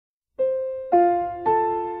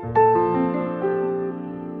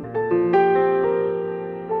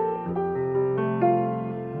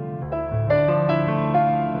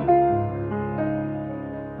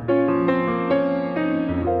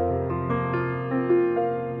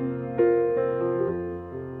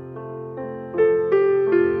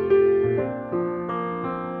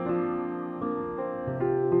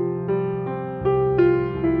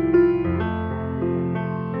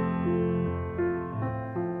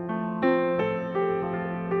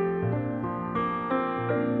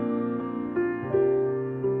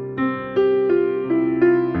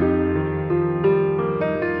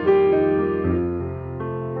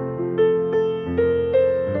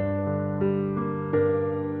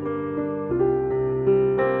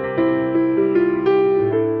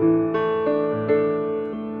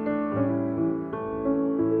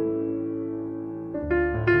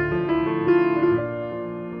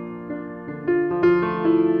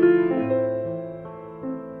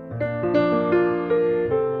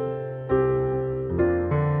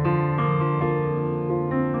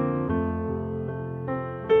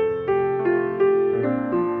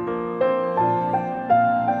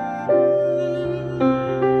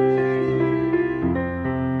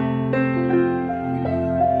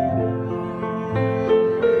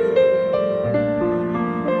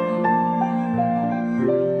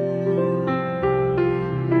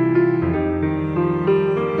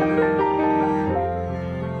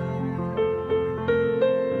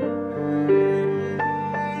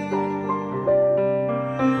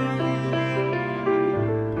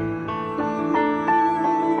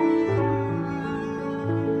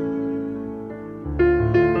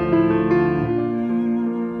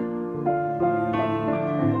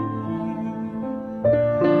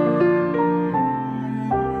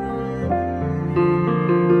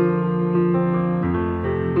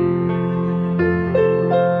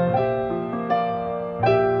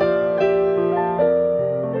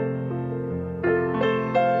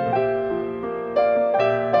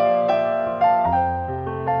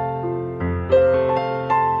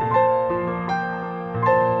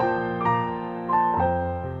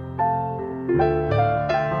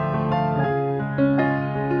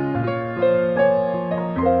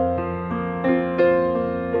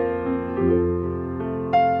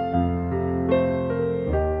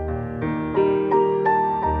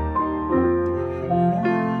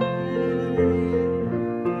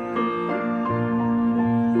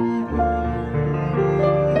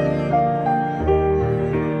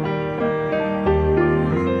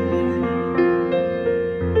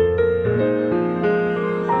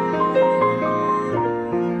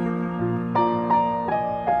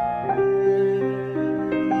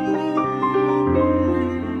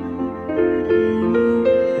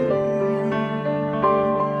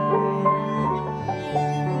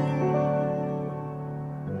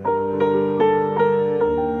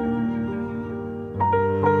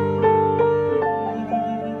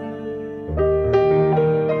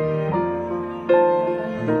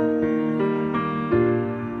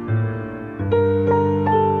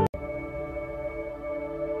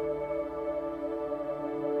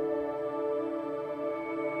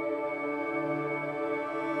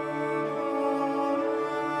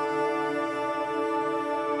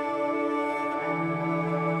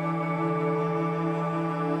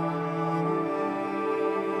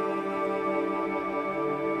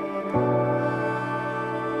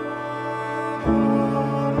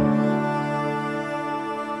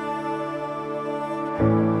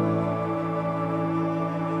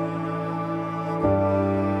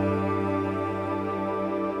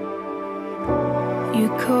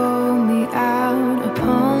call me out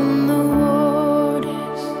upon the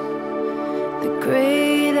waters, the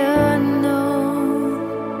great unknown,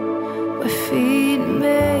 where feet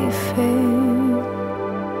may fail.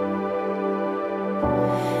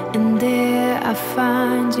 And there I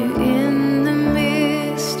find you in the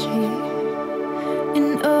mystery, in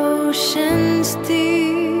oceans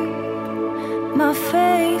deep. My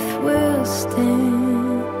faith will stand.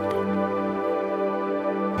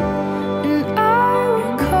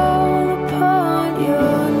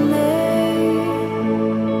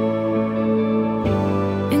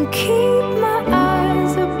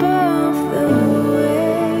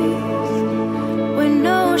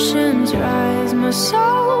 Rise, my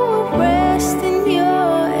soul will rest in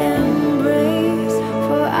your embrace,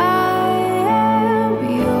 for I am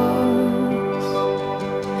yours.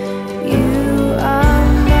 You are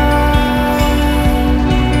mine.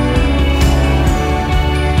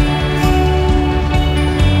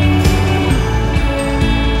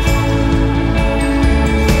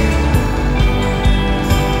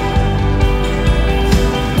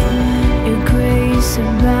 Your grace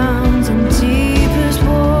abounds in deepest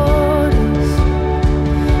waters.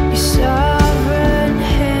 Sovereign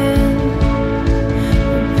hand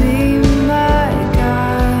will be my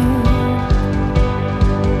guide.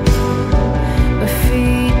 My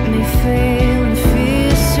feet may fail and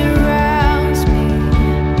fear surrounds me.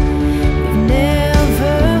 You've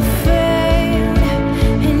never failed,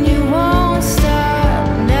 and you won't stop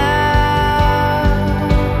now.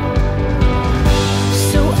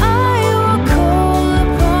 So I will call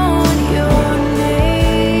upon your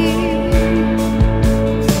name.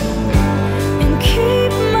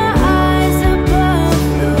 Keep my eyes above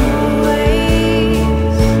the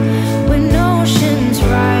waves. When oceans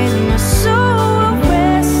rise, my soul will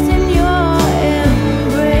rest in your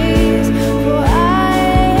embrace, for I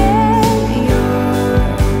am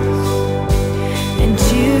yours, and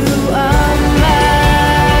you are mine,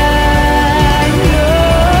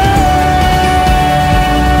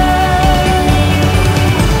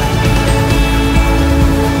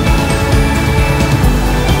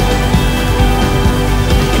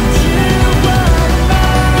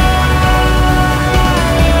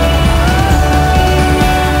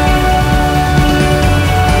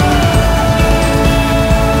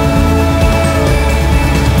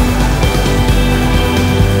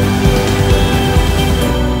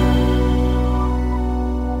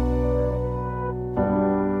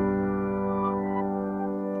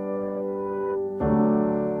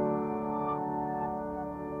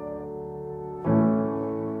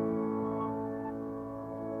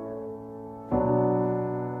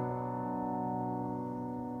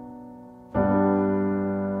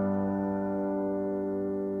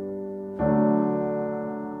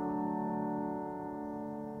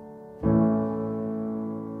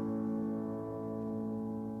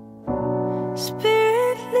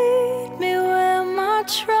 Spirit, lead me where my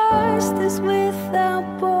trust is without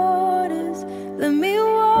borders. Let me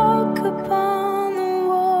walk upon the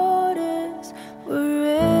waters,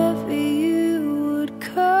 wherever you would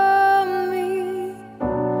call me.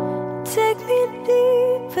 Take me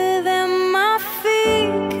deeper than my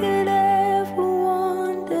feet could ever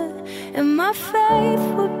wander, and my faith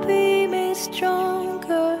will be made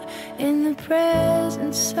stronger in the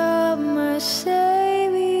presence of my Savior.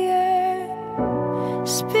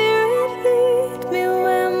 Spirit, lead me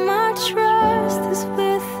where my trust is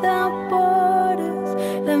without borders.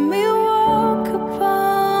 Let me walk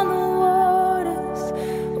upon the waters,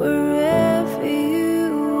 wherever you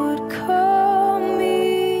would call me.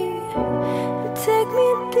 Take me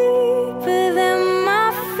deeper than my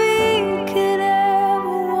feet could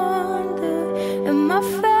ever wander, and my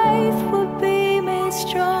faith will be made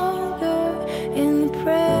stronger in the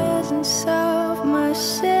presence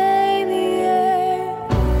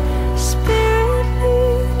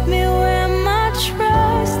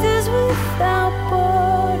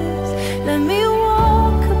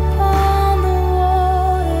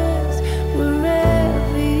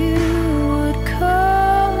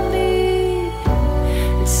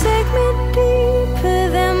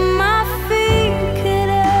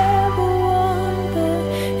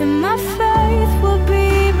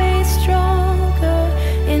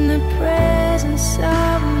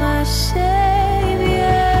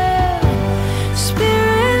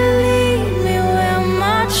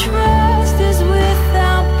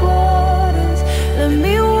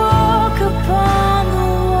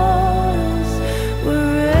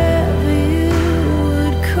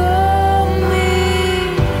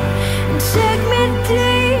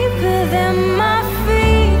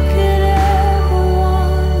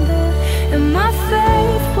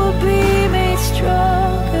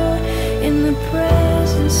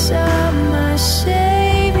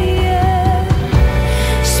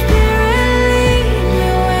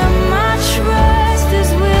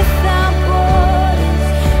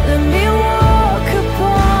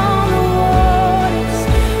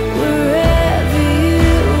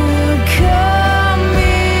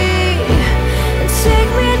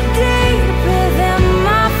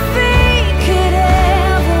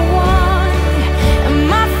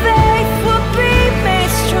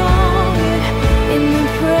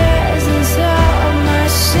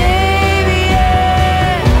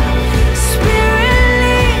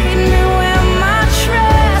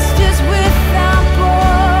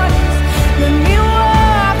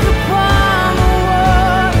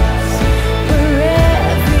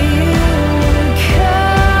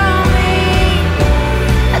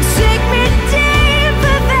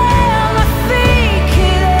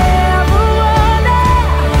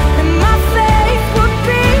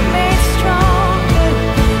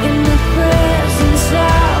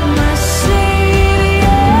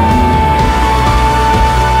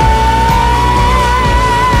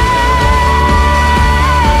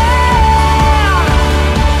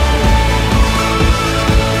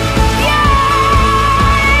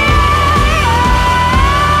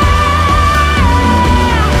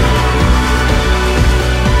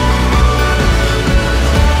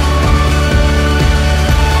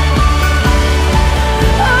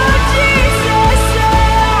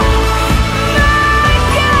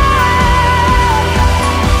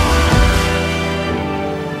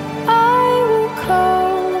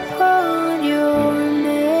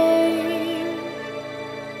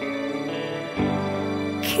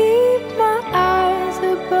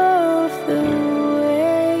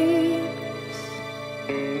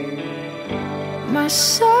My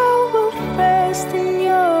soul will rest in